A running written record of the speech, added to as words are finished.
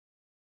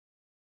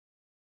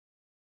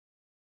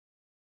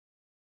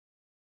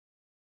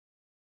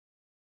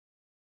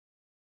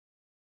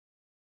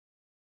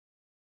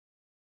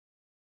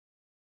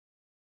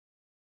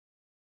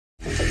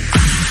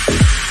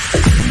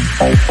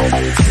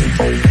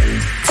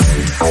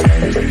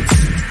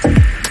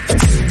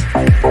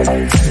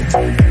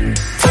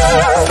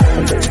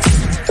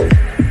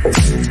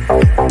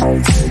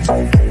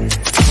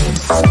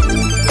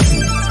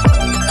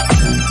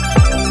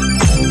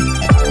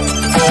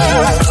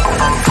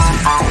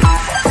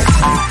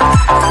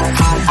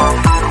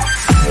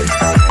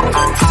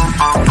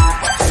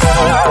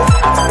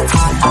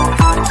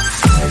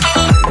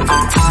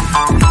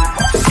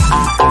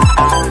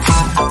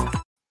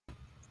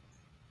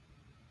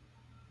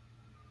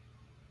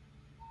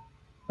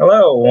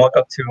Hello,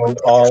 welcome to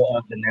all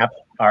of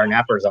our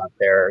nappers out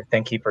there.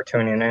 Thank you for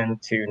tuning in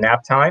to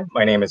Nap Time.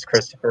 My name is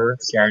Christopher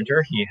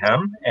Geringer, he,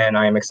 him, and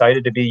I am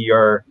excited to be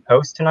your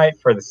host tonight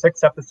for the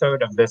 6th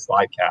episode of this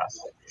livecast.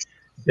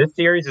 This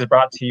series is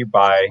brought to you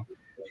by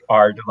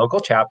our local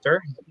chapter,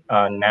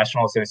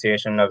 National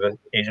Association of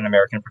Asian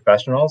American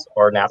Professionals,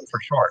 or NAP for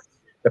short.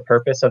 The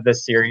purpose of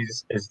this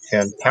series is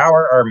to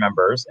empower our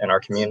members and our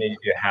community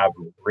to have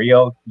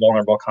real,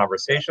 vulnerable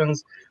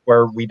conversations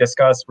where we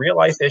discuss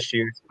real-life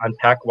issues,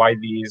 unpack why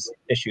these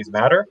issues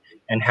matter,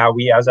 and how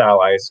we as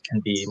allies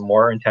can be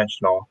more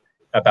intentional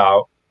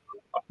about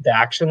the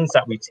actions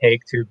that we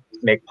take to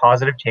make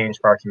positive change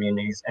for our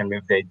communities and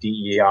move the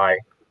DEI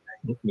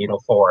needle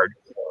forward.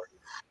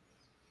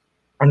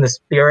 In the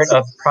spirit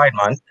of Pride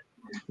Month,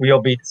 we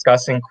will be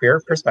discussing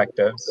queer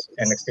perspectives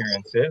and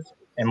experiences,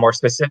 and more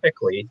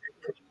specifically,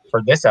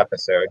 for this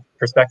episode,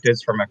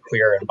 perspectives from a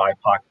queer and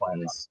BIPOC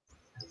lens.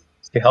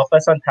 To help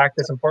us unpack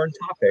this important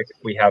topic,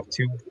 we have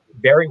two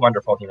very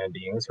wonderful human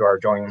beings who are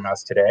joining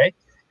us today,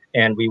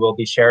 and we will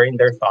be sharing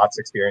their thoughts,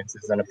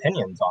 experiences, and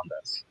opinions on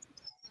this.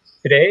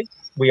 Today,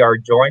 we are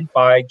joined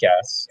by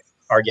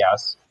our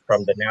guests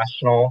from the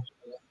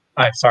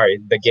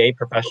the Gay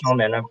Professional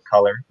Men of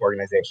Color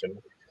organization.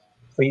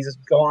 Please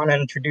go on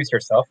and introduce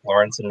yourself,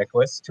 Lawrence and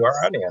Nicholas, to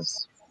our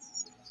audience.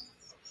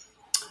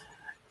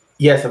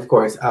 Yes, of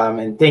course.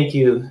 And thank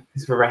you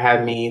for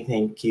having me.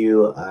 Thank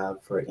you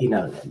for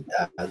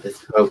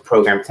this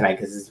program tonight,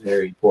 because it's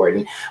very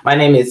important. My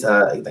name is,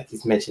 like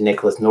he's mentioned,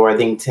 Nicholas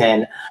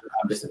Northington.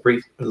 Just a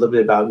little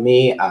bit about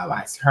me.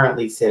 I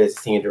currently sit as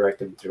Senior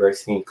Director of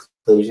Diversity and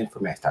Inclusion for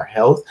Maxstar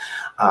Health.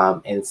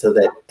 I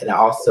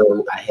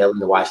hail in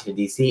the Washington,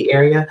 D.C.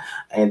 area.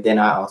 And then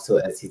I also,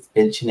 as he's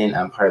mentioning,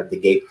 I'm part of the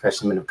Gay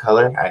Professional Men of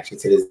Color. I actually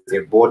sit as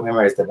their board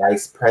member, as the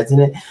vice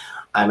president.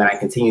 And I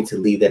continue to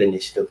lead that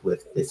initiative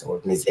with this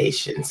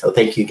organization. So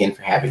thank you again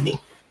for having me.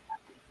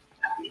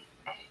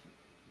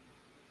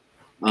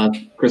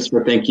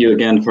 Christopher, thank you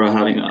again for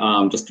having,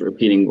 just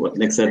repeating what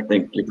Nick said,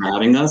 thank you for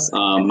having us.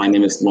 My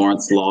name is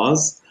Lawrence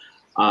Laws.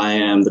 I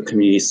am the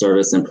Community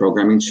Service and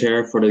Programming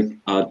Chair for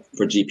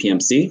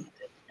GPMC,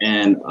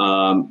 and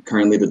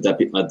currently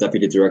the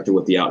Deputy Director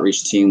with the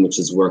Outreach Team, which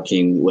is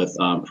working with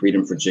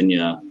Freedom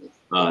Virginia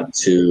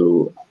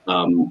to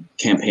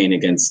campaign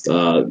against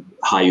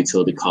high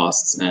utility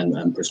costs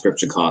and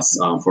prescription costs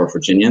for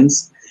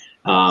Virginians.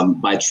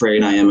 By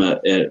trade, I am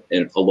a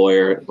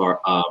lawyer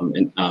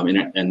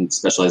and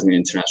specializing in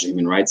international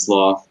human rights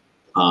law,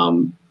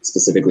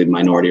 specifically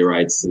minority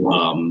rights,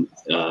 human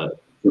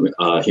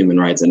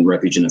rights, and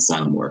refugee and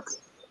asylum work.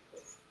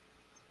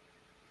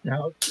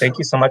 No, thank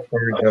you so much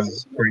for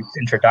those brief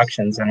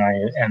introductions, and I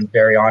am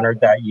very honored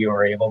that you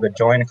were able to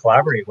join and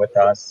collaborate with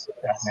us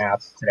at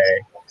NAP today.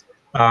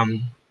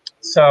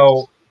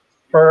 So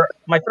for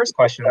my first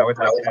question, I would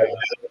like to ask,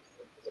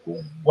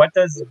 what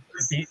does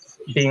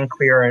being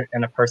queer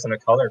and a person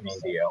of color mean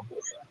to you?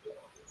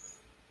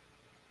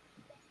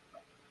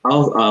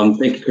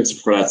 Thank you,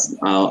 Christopher, for that.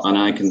 And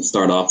I can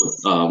start off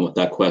with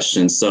that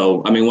question.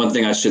 So, I mean, one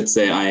thing I should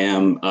say, I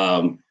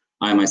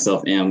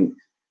myself am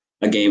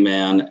a gay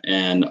man,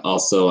 and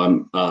also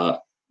I'm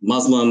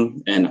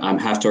Muslim, and I'm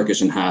half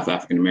Turkish and half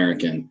African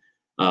American.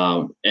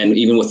 And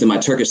even within my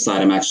Turkish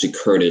side, I'm actually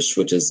Kurdish,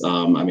 which is,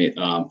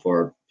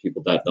 for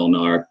people that don't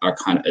know, are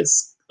kind of,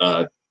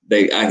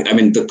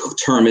 the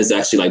term is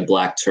actually like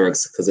Black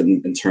Turks, because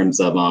in terms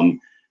of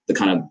the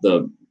kind of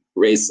the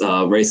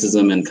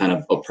racism and kind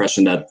of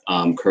oppression that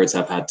Kurds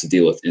have had to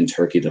deal with in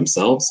Turkey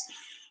themselves.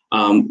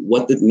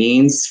 What it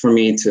means for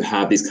me to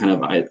have these kind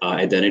of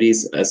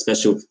identities,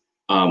 especially with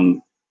my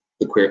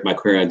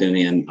queer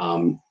identity and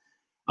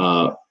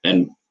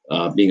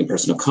being a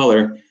person of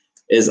color,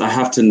 is I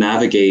have to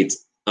navigate,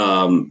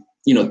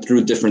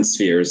 through different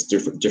spheres,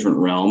 different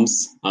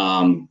realms.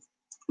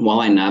 While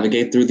I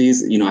navigate through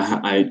these,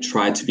 I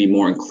try to be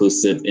more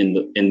inclusive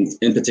in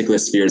particular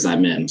spheres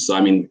I'm in. So,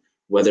 I mean,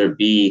 whether it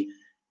be,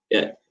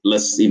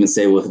 let's even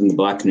say within the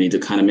Black community,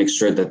 to kind of make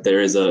sure that there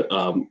is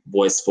a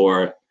voice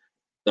for,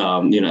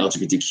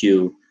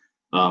 LGBTQ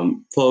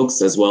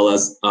folks, as well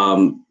as,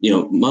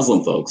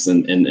 Muslim folks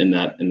in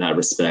that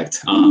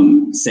respect.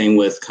 Same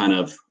with kind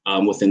of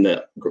within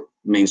the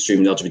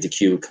mainstream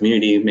LGBTQ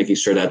community, making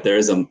sure that there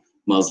is a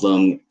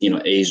Muslim,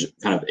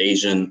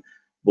 Asian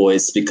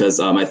voice, because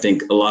I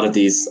think a lot of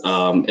these,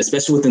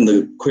 especially within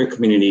the queer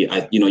community,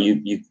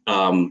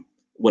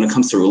 when it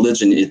comes to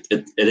religion, it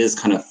is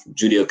kind of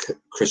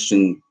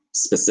Judeo-Christian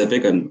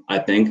specific, and I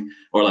think,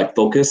 or like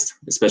focused,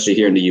 especially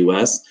here in the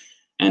U.S.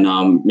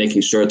 and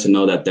making sure to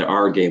know that there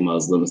are gay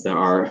Muslims, there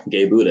are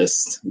gay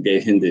Buddhists, gay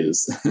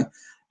Hindus,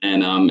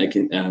 and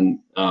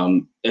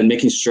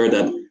making sure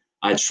that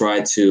I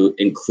try to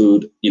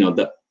include,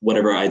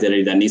 whatever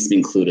identity that needs to be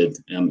included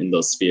in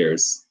those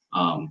spheres.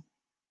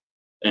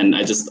 And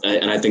I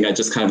think I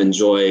just kind of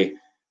enjoy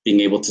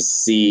being able to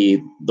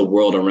see the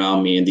world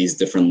around me in these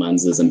different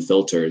lenses and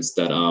filters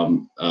that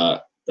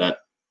that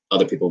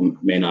other people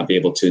may not be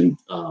able to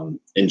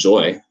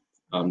enjoy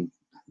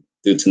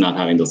due to not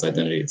having those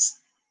identities.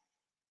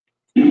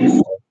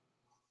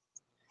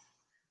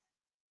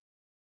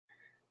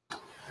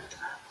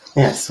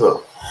 Yes,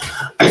 well,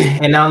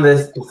 and on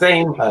the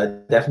same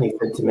definitely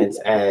sentiments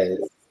as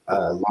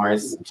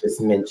Lawrence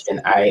just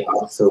mentioned, I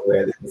also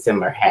wear the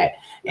similar hat.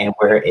 And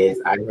whereas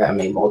I have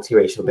a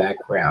multiracial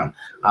background,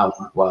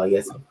 well,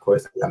 yes, of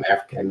course, I'm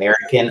African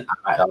American,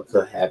 I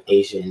also have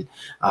Asian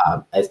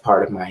as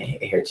part of my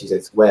heritage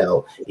as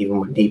well. Even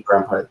more deeper,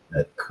 I'm part of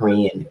the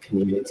Korean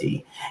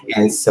community.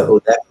 And so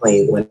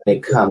definitely when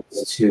it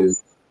comes to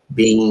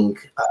being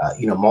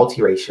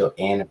multiracial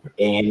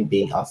and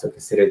being also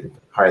considered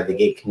part of the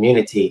gay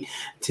community,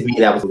 to me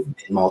that was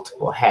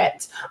multiple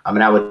hats.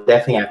 And I would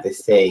definitely have to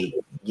say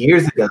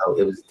years ago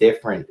it was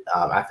different.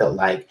 I felt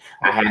like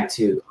I had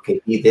to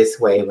be this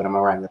way when I'm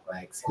around the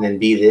Blacks, and then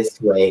be this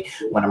way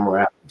when I'm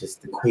around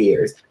just the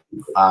queers.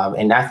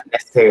 And not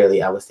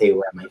necessarily, I would say,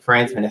 around my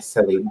friends, but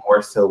necessarily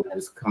more so when it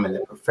was coming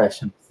to a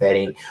professional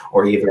setting,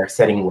 or even a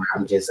setting where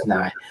I'm just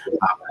not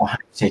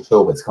 100%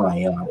 sure what's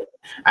going on.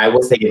 I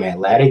will say in my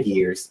latter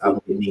years,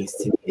 it means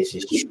to me is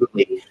just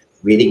truly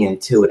reading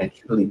into it, and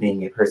truly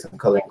being a person of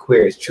color and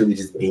queer is truly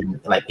just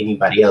being like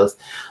anybody else.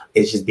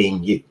 It's just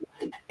being you.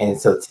 And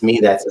so to me,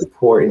 that's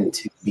important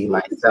to be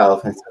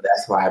myself. And so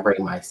that's why I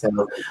bring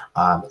myself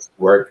to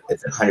work.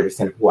 It's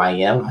 100% of who I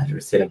am,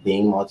 100% of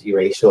being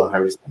multiracial,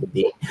 100% of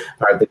being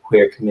part of the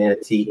queer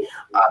community.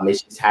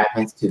 It just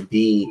happens to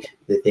be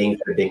the things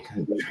that are being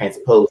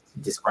transposed to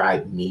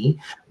describe me.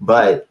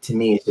 But to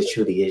me, it just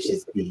truly is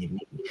just being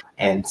me.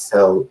 And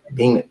so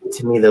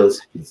to me,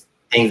 those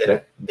things that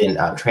have been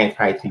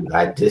transcribed to me,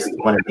 I just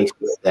want to make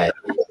sure that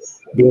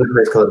being a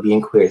person of color,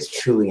 being queer is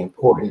truly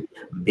important.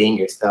 Being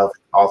yourself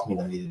is ultimately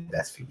going to be the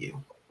best for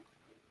you.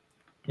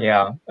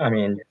 Yeah, I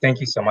mean, thank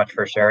you so much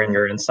for sharing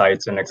your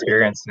insights and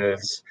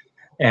experiences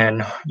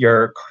and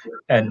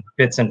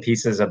bits and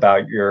pieces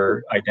about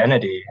your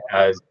identity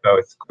as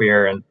both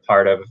queer and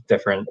part of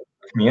different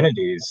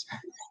communities.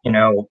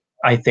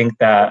 I think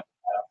that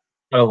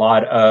a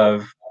lot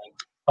of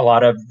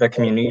the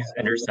communities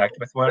intersect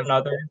with one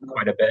another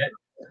quite a bit,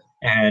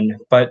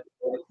 but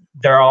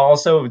there are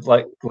also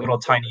like little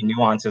tiny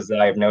nuances that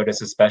I've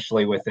noticed,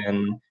 especially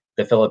within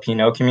the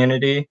Filipino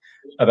community,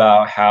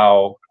 about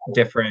how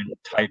different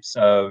types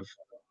of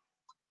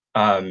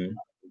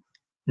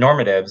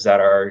normatives that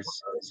are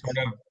sort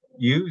of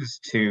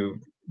used to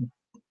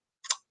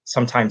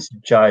sometimes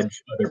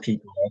judge other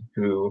people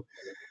who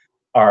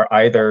are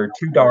either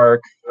too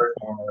dark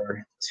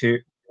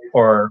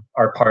or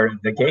are part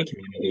of the gay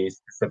community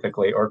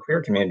specifically, or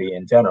queer community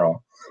in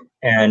general.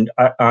 And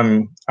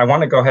I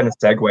want to go ahead and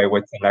segue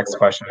with the next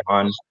question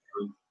on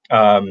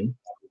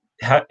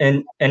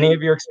in any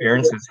of your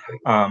experiences,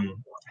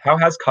 how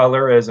has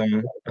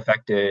colorism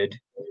affected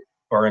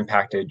or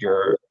impacted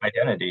your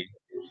identity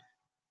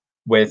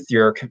with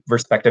your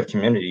respective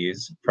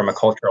communities from a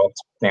cultural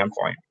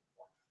standpoint?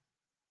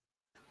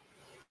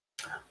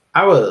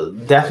 I will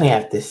definitely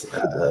have this,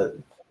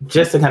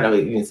 just to kind of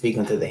even speak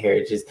into the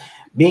heritage,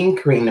 being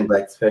Korean and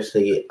Black,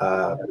 especially,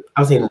 I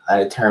would say in a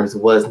lot of terms,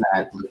 was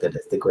not looked at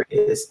as the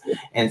greatest.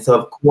 And so,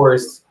 of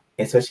course,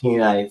 especially in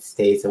the United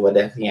States, I would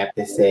definitely have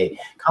to say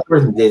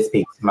colorism did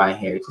speak to my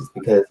heritage,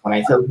 because when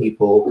I tell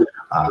people,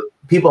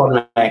 people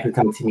automatically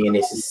come to me and they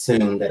just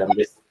assume that I'm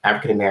just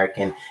African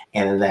American,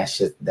 and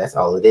that's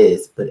all it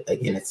is. But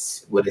again,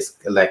 it's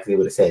likely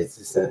what it says.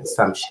 It's an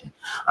assumption.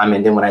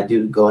 And then when I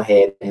do go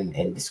ahead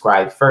and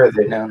describe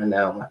further,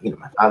 no,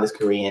 my father's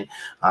Korean,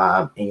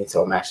 and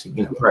so I'm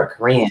actually part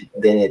Korean.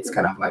 Then it's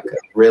kind of like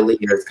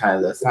it's kind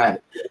of the sign,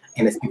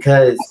 and it's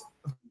because,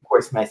 of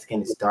course, my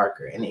skin is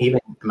darker, and even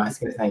my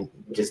skin is not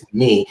just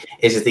me.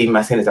 It's just even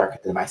my skin is darker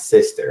than my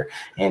sister,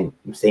 and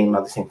same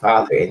mother, same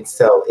father, and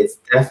so it's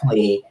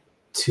definitely,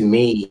 to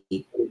me,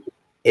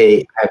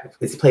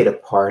 it's played a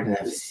part, and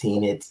I've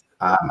seen it.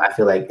 I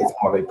feel like it's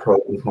more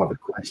of a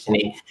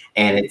questioning,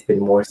 and it's been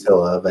more so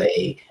of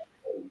a,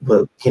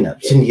 well,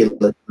 shouldn't you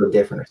look a little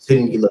different, or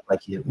shouldn't you look like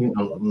a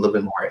little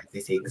bit more, as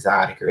they say,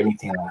 exotic or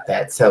anything like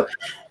that. So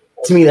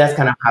to me, that's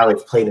kind of how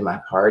it's played in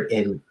my part,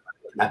 and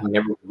I've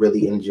never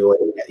really enjoyed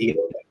it.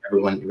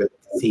 Everyone really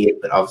see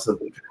it, but also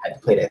I had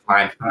to play that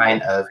fine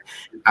line of,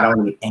 I don't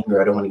want to get angry,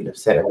 I don't want to get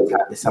upset every time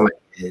that somebody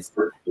is,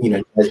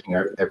 judging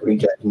or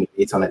prejudging me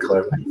based on the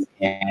color of my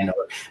skin,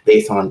 or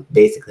based on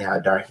basically how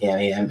dark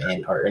I am,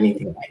 or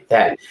anything like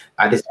that.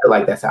 I just feel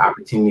like that's an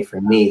opportunity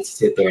for me to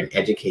sit there and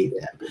educate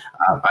them.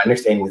 I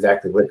understand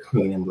exactly what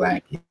Korean and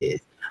Black is.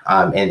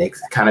 and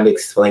kind of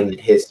explain the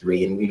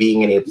history and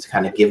being able to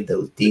kind of give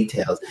those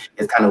details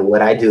is kind of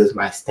what I do as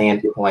my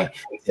standpoint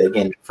to,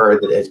 again,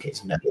 further the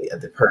education of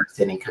the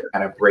person and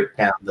kind of break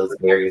down those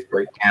barriers,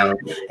 break down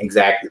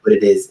exactly what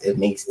it is it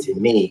means to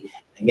me.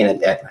 Again,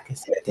 like I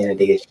said, at the end of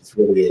the day,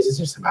 it's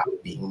just about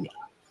being me.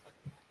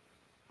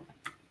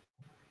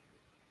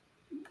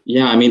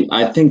 Yeah, I mean,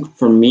 I think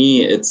for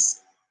me,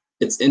 it's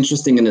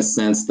interesting in the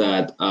sense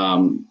that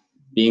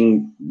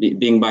being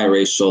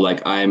biracial,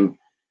 like I'm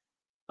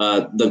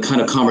the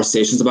kind of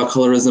conversations about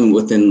colorism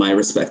within my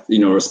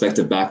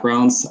respective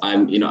backgrounds,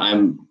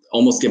 I'm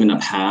almost given a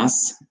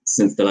pass,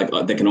 since they're like,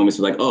 they can almost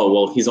be like, oh,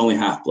 well, he's only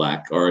half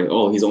Black, or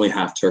oh, he's only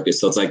half Turkish.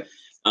 So it's like,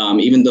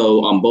 even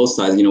though on both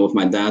sides, with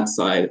my dad's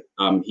side,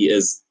 he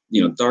is,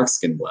 dark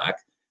skinned Black,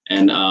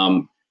 and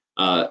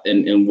what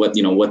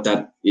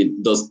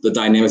the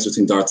dynamics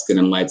between dark skin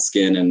and light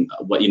skin, and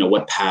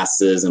what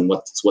passes and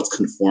what's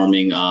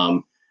conforming.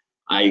 I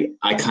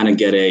kind of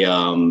get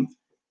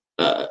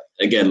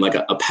again, like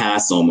a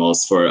pass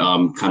almost for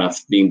kind of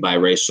being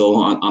biracial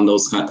on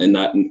those in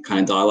that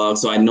kind of dialogue.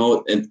 So I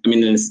know, I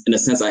mean, in a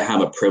sense, I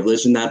have a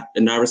privilege in that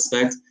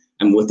respect,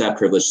 and with that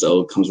privilege,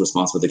 so comes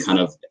responsibility, kind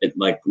of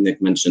like Nick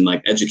mentioned,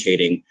 like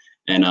educating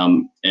and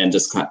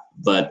just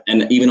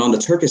and even on the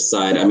Turkish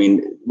side, I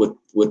mean,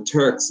 with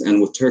Turks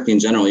and with Turkey in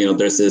general,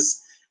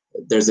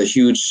 there's a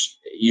huge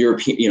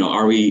European,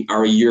 are we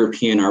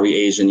European, are we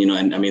Asian,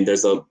 and I mean,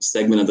 there's a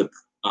segment of the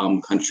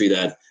country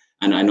that.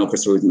 And I know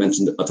Christopher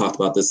talked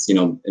about this,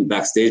 in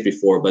backstage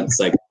before, but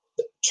it's like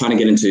trying to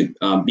get into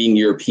being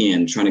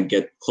European, trying to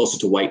get closer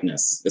to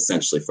whiteness,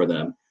 essentially, for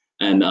them.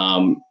 And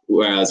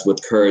whereas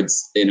with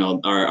Kurds,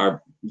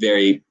 are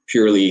very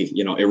purely,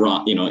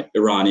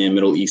 Iranian,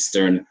 Middle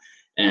Eastern,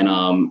 and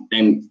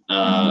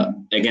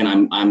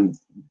again, I'm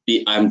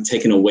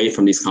taken away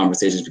from these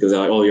conversations because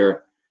they're like, oh,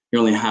 you're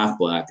only half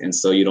Black, and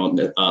so you don't,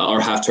 or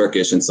half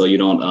Turkish, and so you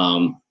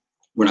don't.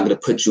 We're not going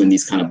to put you in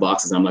these kind of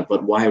boxes. And I'm like,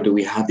 but why do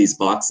we have these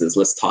boxes?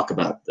 Let's talk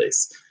about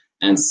this.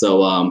 And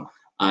so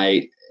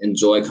I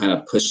enjoy kind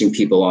of pushing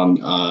people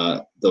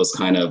on those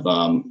kind of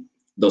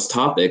those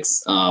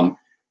topics.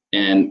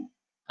 And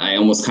I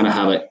almost kind of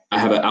have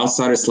an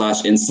outsider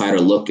 /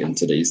 insider look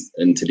into these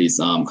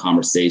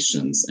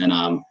conversations. And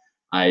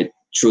I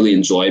truly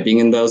enjoy being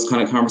in those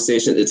kind of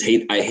conversations.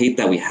 I hate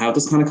that we have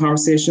those kind of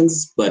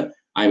conversations, but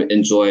I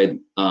enjoy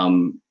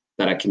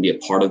that I can be a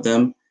part of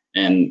them.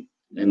 And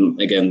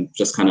again,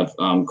 just kind of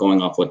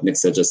going off what Nick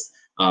said, just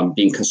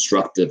being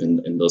constructive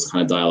in those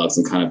kind of dialogues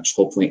and kind of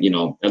hopefully,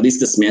 at least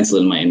dismantle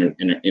in my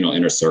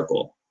inner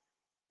circle.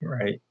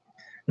 Right.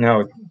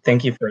 No,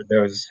 thank you for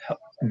those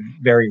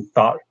very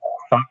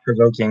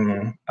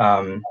thought-provoking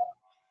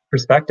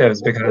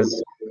perspectives,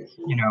 because,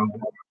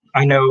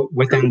 I know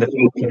within the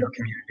Filipino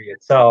community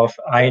itself,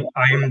 I'm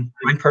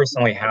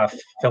personally half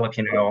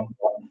Filipino,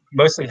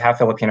 mostly half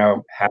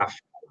Filipino, half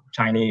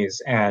Chinese,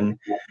 and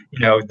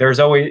there's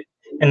always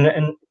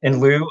in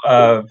lieu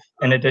of,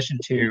 in addition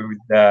to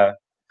the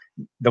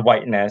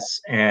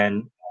whiteness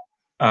and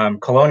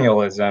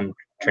colonialism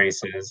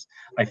traces,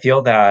 I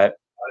feel that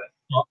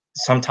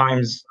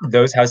sometimes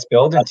those have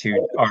spilled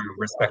into our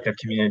respective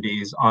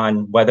communities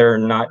on whether or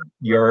not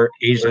you're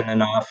Asian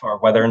enough, or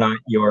whether or not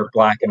you're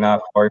Black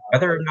enough, or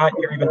whether or not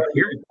you're even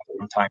queer enough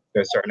sometimes,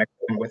 to a certain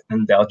extent,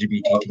 within the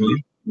LGBT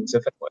community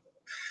specifically.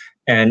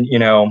 And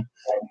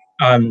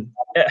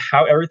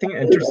how everything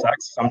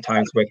intersects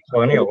sometimes with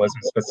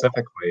colonialism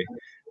specifically.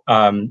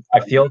 I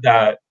feel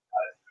that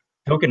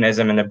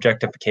tokenism and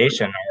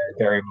objectification are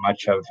very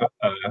much of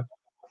a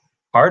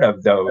part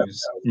of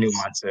those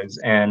nuances.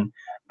 And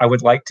I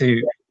would like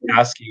to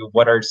ask you,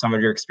 what are some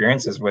of your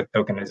experiences with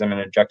tokenism and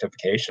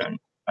objectification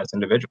as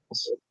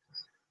individuals?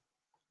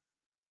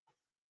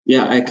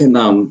 Yeah, I can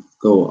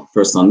go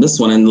first on this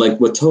one. And like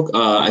with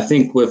I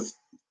think with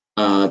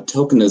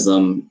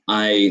tokenism,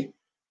 I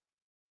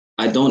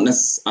don't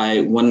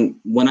necessarily,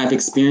 when I've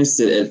experienced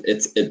it,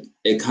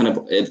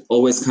 it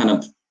always kind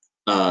of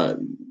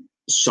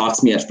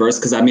shocks me at first,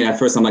 because I mean, at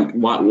first I'm like,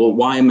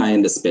 why am I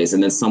in this space?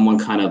 And then someone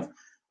kind of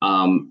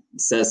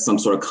says some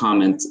sort of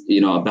comment,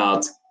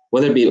 about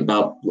whether it be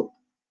about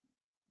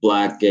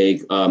Black, gay,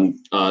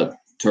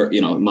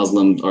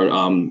 Muslim,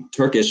 or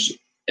Turkish,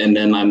 and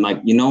then I'm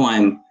like,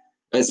 I'm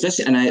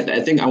especially, and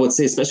I think I would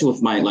say, especially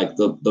with my like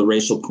the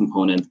racial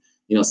component,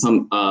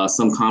 some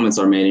comments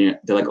are made.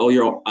 They're like,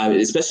 oh,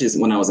 especially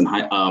when I was in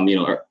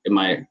in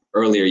my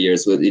earlier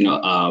years with in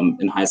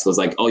high school, it's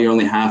like, oh, you're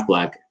only half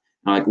Black.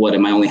 I'm like, what?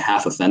 Am I only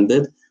half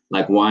offended?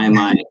 Like, why am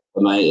I?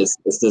 Is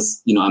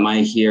this? Am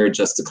I here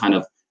just to kind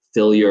of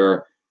fill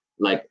your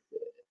like,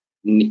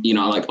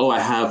 like, oh, I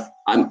have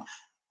a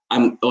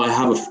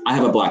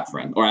Black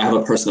friend, or I have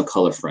a person of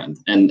color friend,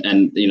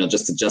 and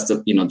just to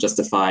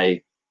justify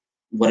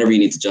whatever you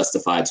need to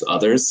justify to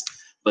others.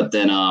 But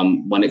then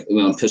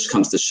when push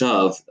comes to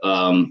shove,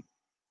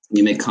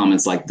 you make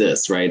comments like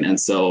this, right? And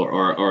so,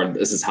 or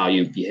this is how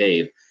you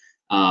behave,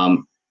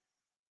 and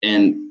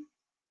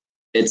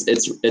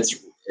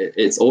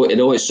it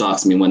always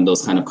shocks me when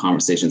those kind of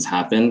conversations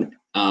happen.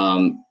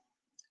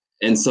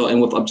 And so,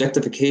 and with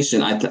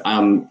objectification,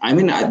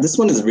 this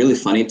one is really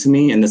funny to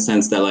me in the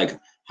sense that like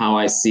how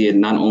I see it,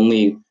 not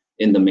only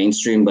in the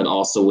mainstream, but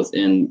also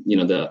within, you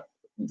know, the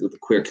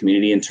queer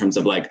community, in terms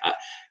of like,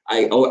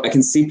 I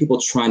can see people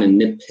trying to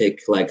nitpick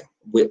like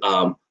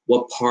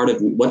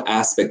what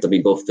aspect of me,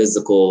 both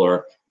physical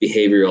or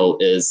behavioral,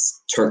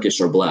 is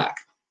Turkish or Black.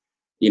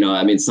 You know,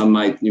 I mean, some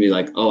might be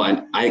like, oh,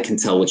 I can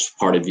tell which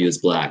part of you is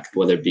Black,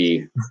 whether it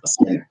be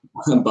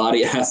a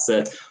body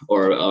asset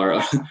or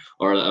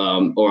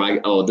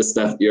oh, this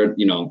stuff, your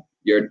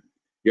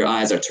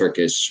eyes are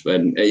Turkish.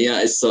 And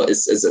yeah, it's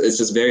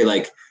just very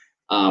like,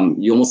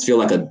 you almost feel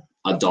like a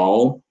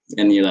doll.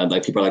 And, you know,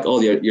 like people are like,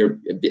 oh, you're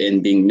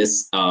being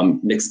mixed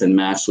and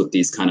matched with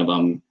these kind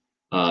of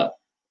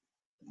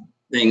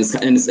things.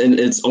 And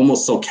it's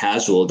almost so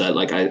casual that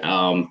like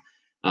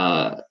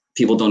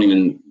people don't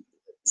even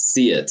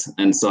see it.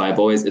 And so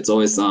it's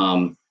always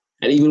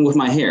and even with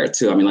my hair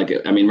too. I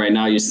mean, right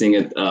now you're seeing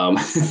it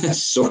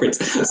short.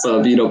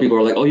 So, you know, people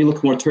are like, oh, you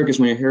look more Turkish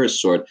when your hair is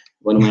short.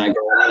 When I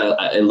go out,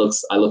 I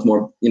look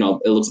more, you know,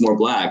 it looks more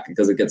Black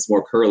because it gets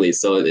more curly.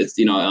 So it's,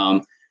 you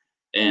know,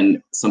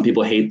 and some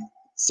people hate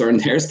certain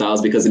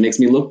hairstyles because it makes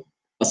me look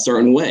a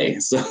certain way.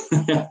 So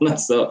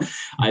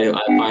I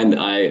find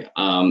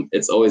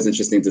it's always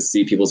interesting to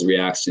see people's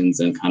reactions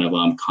and kind of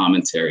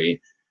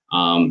commentary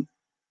and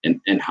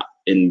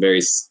in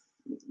very,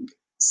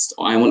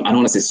 I don't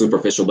want to say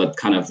superficial, but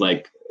kind of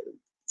like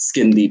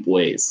skin deep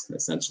ways,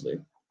 essentially.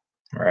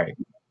 Right.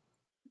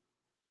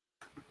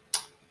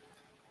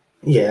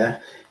 Yeah.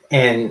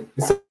 And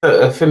so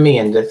for me,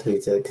 and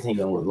definitely to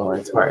continue on with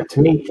Lauren's part,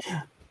 to me,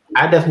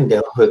 I definitely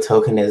dealt with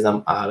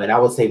tokenism, and I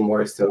would say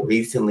more so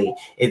recently,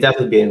 it's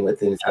definitely been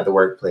within inside the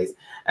workplace.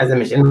 As I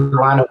mentioned, in the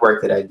line of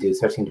work that I do,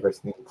 especially in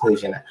diversity and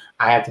inclusion,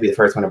 I have to be the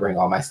first one to bring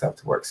all my stuff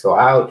to work. So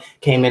I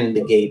came in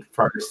the gate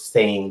first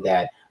saying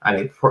that I'm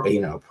a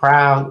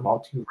proud,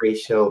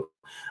 multiracial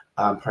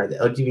part of the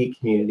LGBT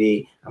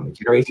community. I'm a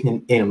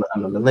generation,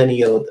 I'm a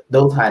millennial,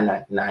 those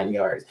nine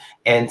yards.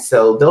 And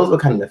so those were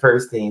kind of the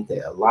first things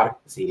that a lot of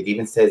people see. It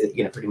even says it,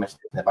 you know, pretty much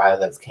in the bio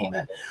that came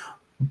in.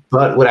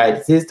 But what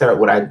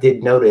I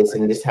did notice,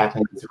 and this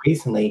happened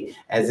recently,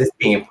 as this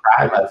being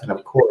Pride Month, and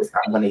of course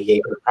I'm going to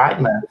yay for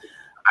Pride Month,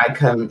 I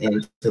come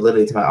into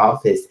literally to my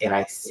office and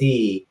I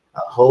see a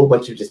whole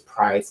bunch of just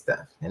Pride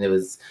stuff, and it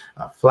was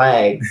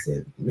flags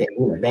and, you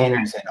know,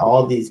 banners and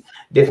all these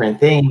different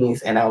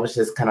things, and I was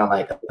just kind of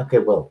like, okay,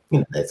 well, you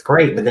know, that's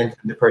great. But then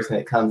the person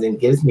that comes in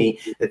gives me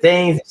the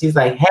things, and she's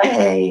like,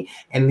 hey,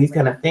 and these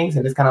kind of things,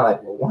 and it's kind of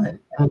like, well, one,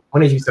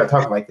 when did you start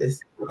talking like this?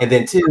 And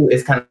then two,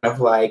 it's kind of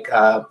like,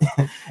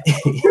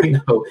 you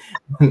know,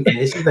 and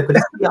she's like,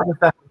 well, see all the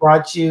stuff I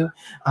brought you,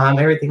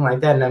 everything like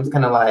that. And I'm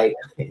kind of like,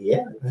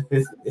 yeah,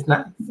 it's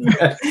nice.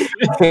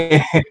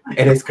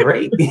 And it's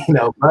great, you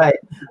know, but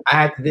I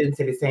have to then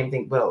say the same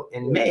thing. Well,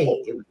 in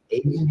May, it was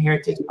Asian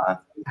Heritage Month.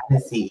 I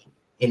didn't see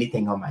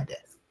anything on my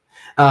desk.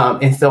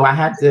 And so I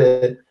had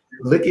to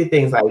look at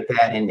things like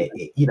that, and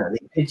you know,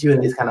 they put you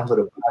in this kind of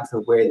little box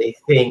of where they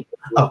think,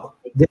 oh,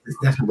 this is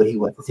definitely what he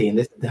wants to see, and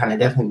this is kind of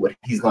definitely what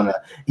he's gonna,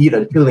 you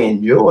know, truly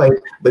enjoy.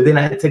 But then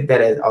I took that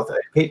as also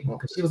educational,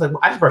 because she was like, well,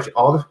 I just brought you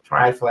all the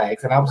Pride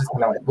flags, and I was just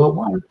kind of like, well,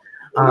 one,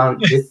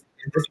 this is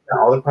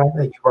all the Pride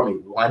flags. You brought me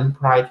one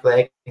Pride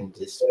flag and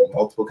just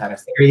multiple kind of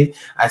series.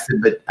 I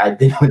said, but I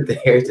didn't want the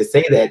hair to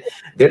say that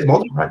there's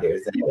multiple Pride.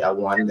 There's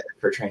one that's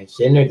for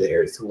transgender.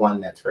 There's one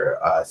that's for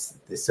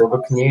the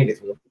silver community.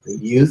 There's one for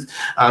youth.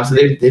 So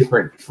there's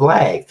different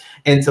flags.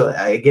 And so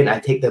again, I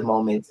take the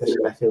moment, especially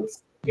if I feel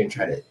and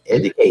try to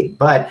educate,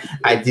 but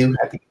I do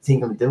have to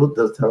continue to deal with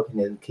those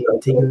tokens and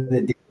continue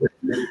to deal with.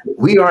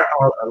 We aren't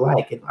all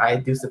alike, and I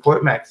do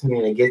support my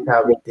community and gets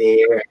out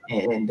there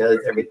and does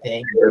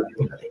everything,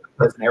 you know,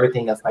 and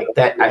everything else like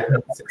that. I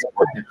think it's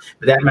important,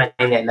 but that might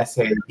not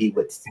necessarily be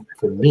what's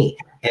for me.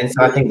 And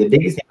so I think the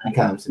biggest thing when it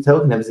comes to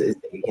tokenism is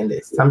again the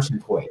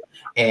assumption point,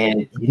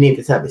 and you need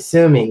to stop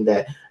assuming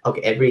that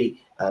okay,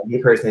 every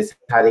gay person is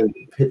how they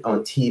put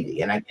on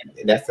TV, and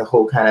that's the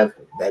whole kind of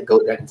that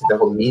goes back into the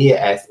whole media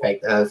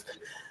aspect of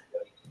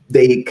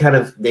they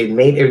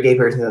made every gay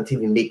person on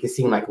TV make it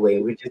seem like a way.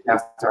 We just now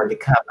starting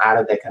to come out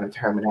of that kind of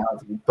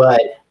terminology, but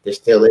there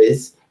still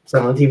is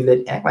some on TV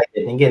that act like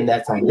it. And again,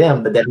 that's on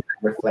them, but that doesn't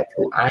reflect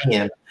who I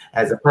am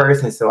as a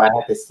person. So I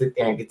have to sit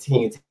there and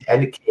continue to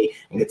educate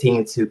and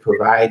continue to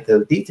provide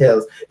those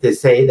details to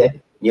say that,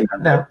 you know,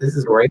 no, this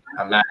is great.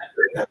 I'm not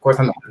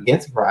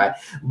against Pride,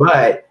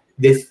 but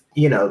this,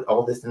 you know,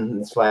 all this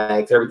and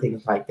flags,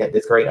 everything like that,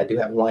 that's great. I do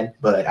have one,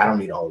 but I don't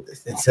need all of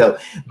this. And so,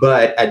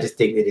 but I just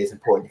think it is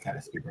important to kind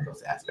of speak on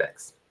those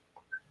aspects.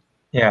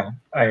 Yeah,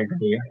 I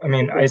agree. I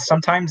mean,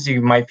 sometimes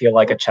you might feel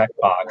like a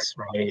checkbox,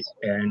 right?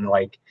 And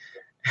like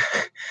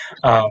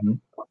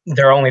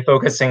they're only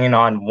focusing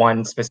on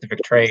one specific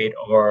trait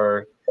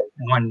or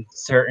one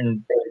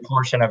certain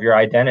portion of your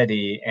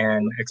identity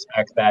and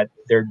expect that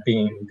they're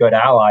being good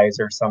allies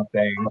or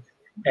something.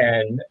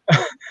 And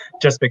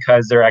just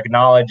because they're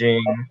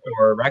acknowledging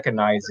or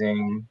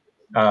recognizing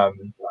a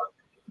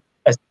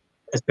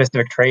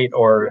specific trait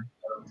or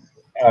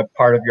a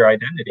part of your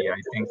identity,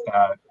 I think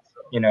that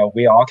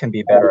we all can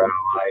be better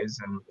allies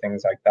and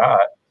things like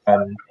that.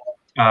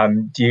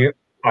 And do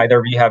either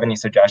of you have any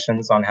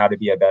suggestions on how to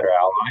be a better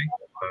ally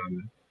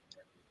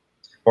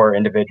for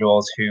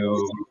individuals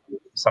who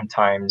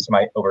sometimes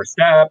might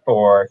overstep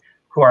or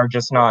who are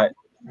just not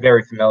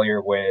very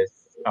familiar with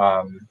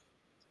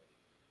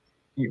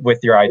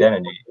your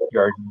identity,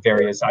 your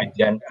various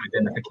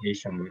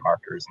identification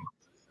markers?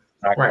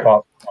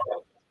 Right.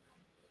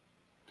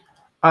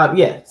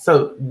 Yeah,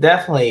 so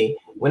definitely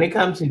when it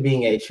comes to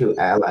being a true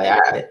ally,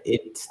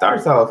 it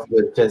starts off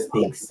with just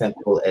being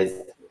simple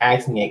as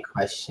asking a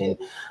question.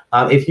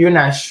 If you're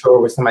not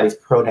sure what somebody's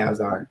pronouns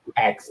are,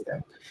 ask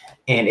them.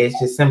 And it's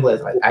just simple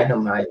as like, I know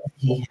mine,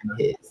 he, him,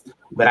 his.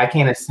 But I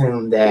can't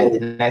assume that the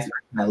next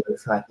person that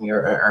looks like me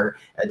or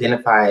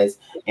identifies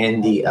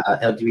in the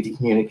LGBT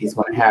community is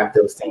going to have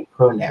those same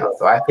pronouns.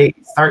 So I think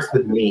it starts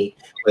with me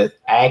with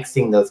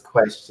asking those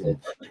questions.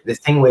 The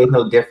same way,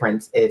 no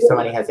difference if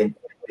somebody has a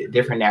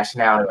different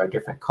nationality or a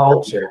different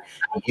culture,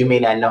 you may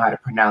not know how to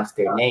pronounce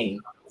their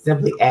name.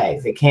 Simply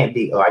ask. It can't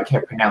be, oh, I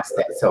can't pronounce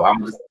that, so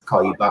I'm just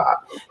call you Bob.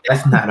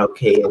 That's not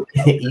okay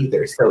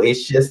either. So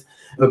it's just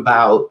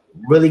about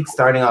really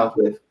starting off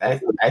with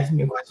asking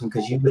your question,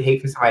 because you would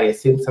hate for somebody to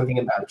assume something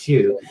about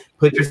you.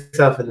 Put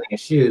yourself in their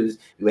shoes.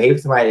 You would hate for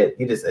somebody to,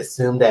 you just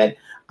assume that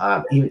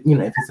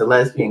even if it's a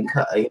lesbian,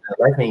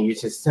 you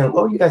just assume,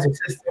 oh, you guys are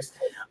sisters.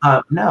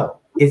 No,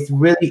 it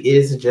really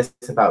is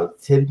just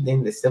about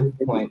taking the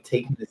simple point,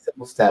 taking the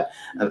simple step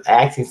of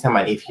asking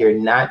somebody if you're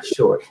not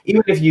sure.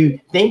 Even if you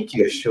think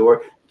you're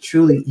sure,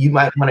 truly, you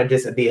might want to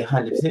just be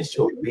 100%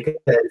 sure, because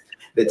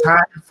the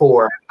time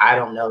for I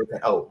don't know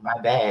that, oh, my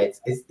bad,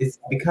 is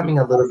becoming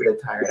a little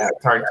bit tired out,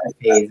 starting to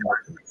phase out.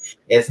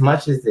 As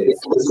much as there's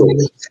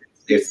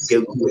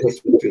Google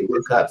history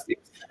lookups,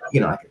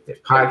 there's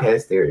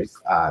podcasts, there's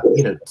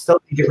so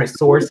many different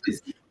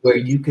sources where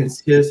you can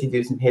seriously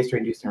do some history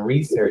and do some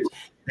research.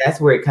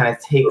 That's where it kind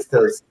of takes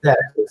those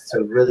steps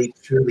to really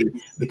truly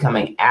become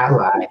an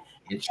ally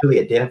and truly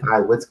identify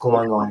what's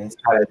going on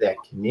inside of that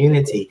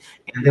community.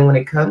 And then when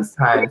it comes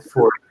time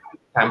to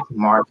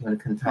march, when it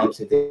comes time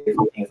to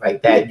different things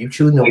like that, you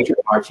truly know what you're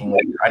marching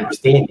with, your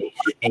understanding,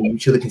 and you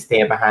truly can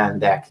stand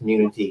behind that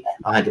community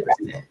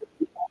 100%.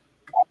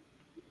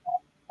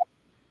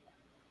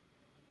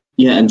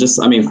 Yeah, and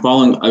just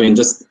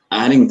just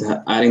adding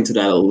to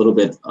that a little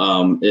bit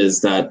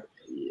is that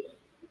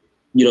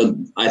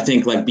I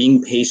think like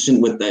being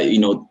patient with that,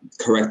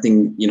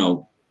 correcting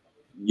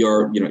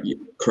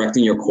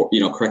correcting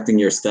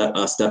your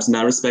steps in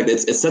that respect.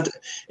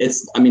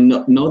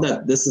 Know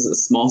that this is a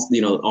small,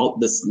 all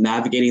this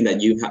navigating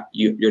that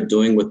you're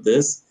doing with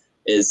this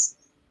is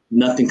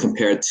nothing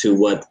compared to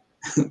what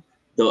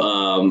the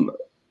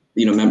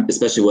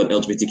especially what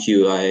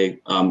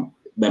LGBTQI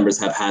members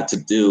have had to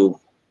do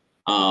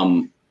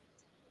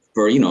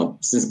for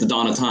since the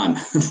dawn of time.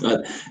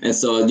 And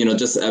so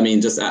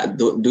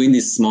doing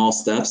these small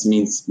steps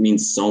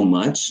means so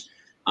much.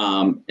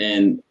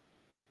 And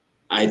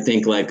I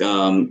think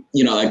because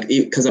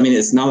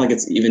it's not like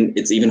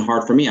it's even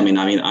hard for me.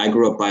 I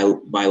grew up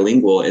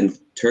bilingual, and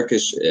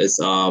Turkish is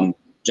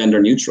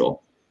gender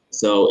neutral,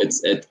 so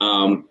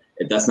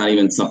that's not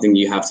even something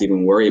you have to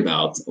even worry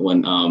about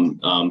when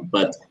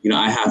but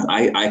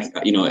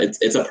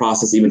it's a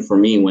process even for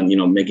me when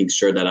making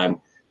sure that I'm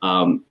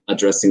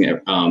addressing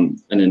an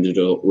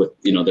individual with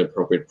the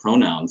appropriate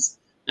pronouns.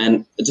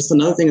 And just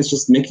another thing is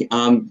just making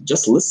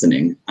just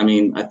listening.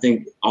 I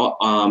think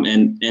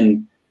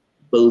and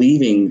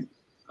believing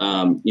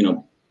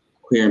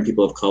queer and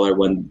people of color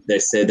when they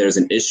say there's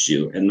an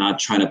issue, and not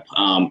trying to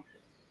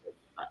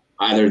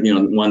either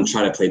one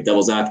try to play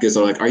devil's advocate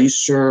or like, are you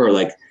sure,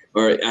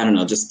 or I don't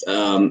know, just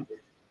I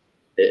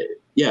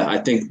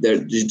think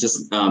they're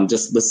just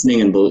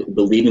listening and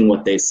believing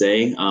what they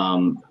say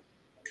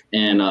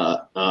and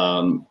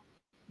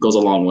goes a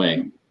long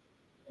way.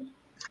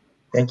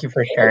 Thank you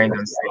for sharing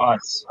those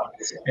thoughts,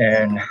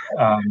 and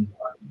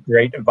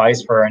great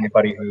advice for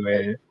anybody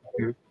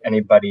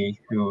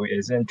who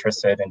is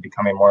interested in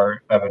becoming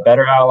more of a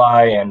better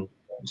ally, and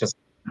just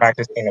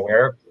practicing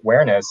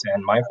awareness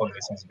and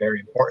mindfulness is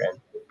very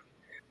important.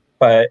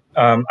 But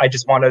I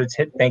just wanted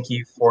to thank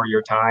you for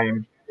your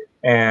time,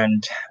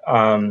 and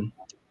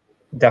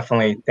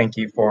definitely thank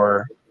you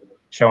for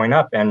showing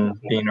up and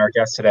being our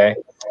guest today.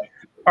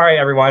 All right,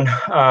 everyone,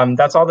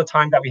 that's all the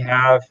time that we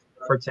have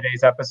for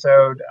today's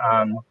episode.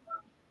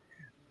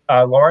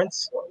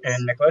 Lawrence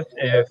and Nicholas,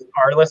 if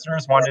our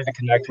listeners wanted to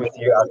connect with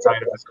you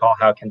outside of this call,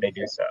 how can they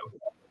do so?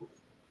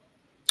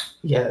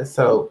 Yeah,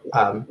 so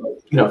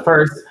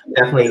first,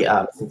 definitely,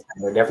 since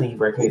we're definitely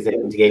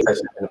representing the gay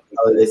person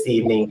this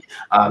evening,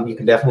 you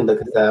can definitely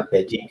look us up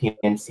at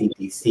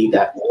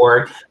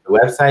gpncdc.org, the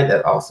website.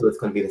 That also is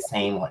going to be the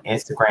same on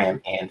Instagram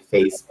and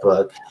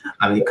Facebook.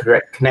 You can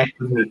connect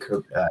with me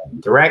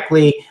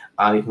directly.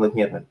 You can look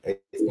me up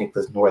at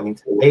Nicholas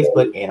Northington on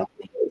Facebook and on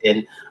LinkedIn.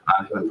 You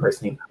can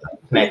personally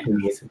connect with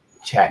me,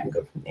 chat, and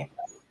go from there.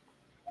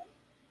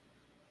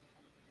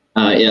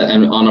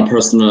 And on a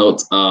personal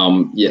note,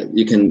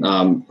 you can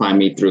find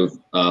me through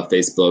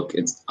Facebook,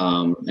 and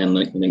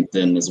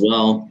LinkedIn as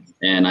well.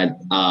 and I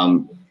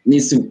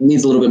needs a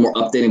little bit more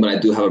updating, but I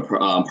do have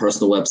a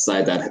personal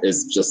website that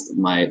is just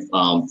my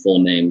full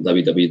name,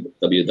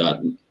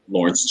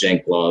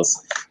 www.lawrencecenkbaz,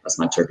 that's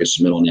my Turkish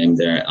middle name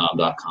there,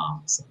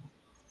 .com. So.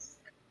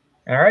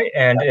 All right,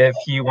 and if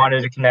you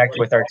wanted to connect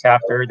with our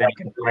chapter, then you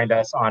can find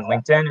us on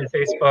LinkedIn and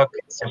Facebook.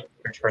 Simply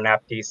search for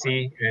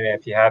NAPDC. And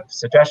if you have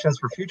suggestions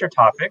for future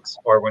topics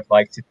or would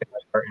like to take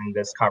part in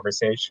this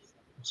conversation,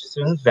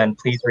 then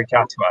please reach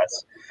out to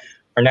us.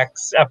 Our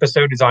next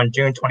episode is on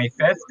June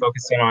 25th,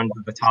 focusing on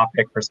the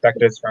topic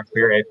Perspectives from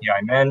Queer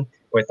API Men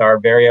with our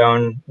very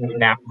own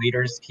NAP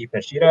leaders, Keith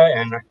Nishida,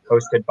 and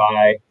hosted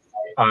by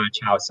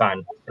Chao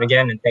Sun. And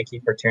again, and thank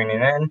you for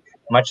tuning in.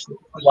 Much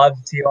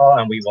love to you all,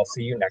 and we will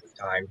see you next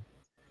time.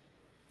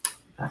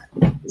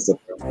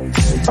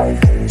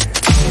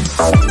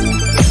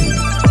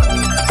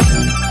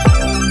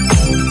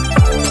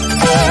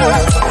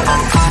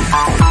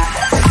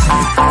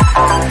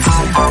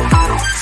 Bye.